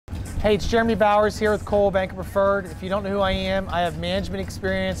Hey, it's Jeremy Bowers here with Coldwell Bank Preferred. If you don't know who I am, I have management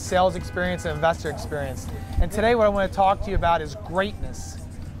experience, sales experience, and investor experience. And today what I want to talk to you about is greatness.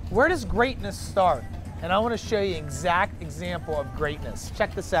 Where does greatness start? And I want to show you an exact example of greatness.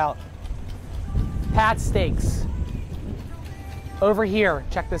 Check this out. Pat Steaks. Over here,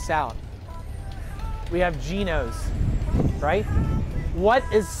 check this out. We have Geno's, right? What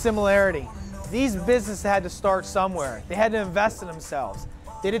is similarity? These businesses had to start somewhere. They had to invest in themselves.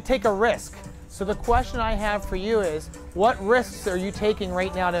 They did take a risk. So the question I have for you is, what risks are you taking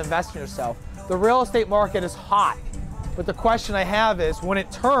right now to invest in yourself? The real estate market is hot, but the question I have is, when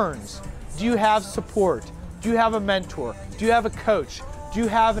it turns, do you have support? Do you have a mentor? Do you have a coach? Do you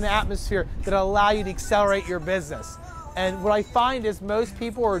have an atmosphere that will allow you to accelerate your business? And what I find is most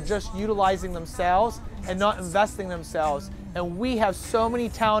people are just utilizing themselves and not investing themselves. And we have so many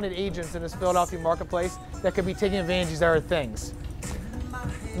talented agents in this Philadelphia marketplace that could be taking advantage of these other things.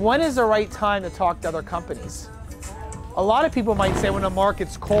 When is the right time to talk to other companies? A lot of people might say when the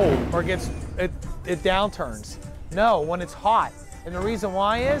market's cold or it downturns. No, when it's hot. And the reason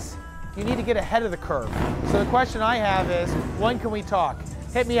why is you need to get ahead of the curve. So the question I have is, when can we talk?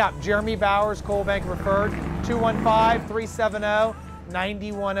 Hit me up, Jeremy Bowers, Coldwell Bank Preferred,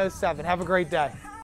 215-370-9107. Have a great day.